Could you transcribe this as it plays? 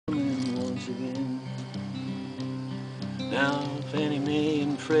again. Now Fannie Mae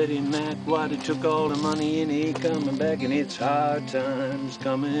and Freddie Mac, why they took all the money and ain't coming back, and it's hard times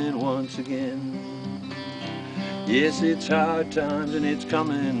coming once again. Yes, it's hard times and it's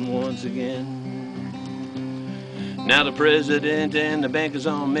coming once again. Now the president and the bankers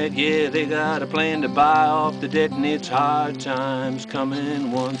all met, yeah, they got a plan to buy off the debt, and it's hard times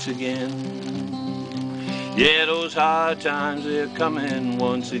coming once again. Yeah, those hard times, they're coming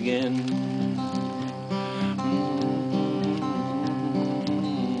once again.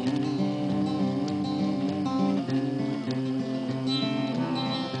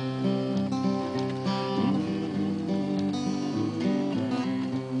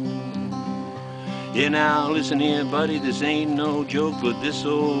 Yeah, now listen here, buddy, this ain't no joke, but this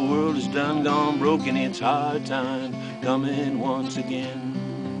old world is done gone broke, and it's hard times coming once again.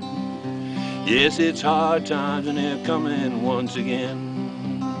 Yes, it's hard times and they're coming once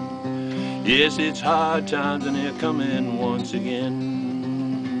again. Yes, it's hard times and they're coming once again.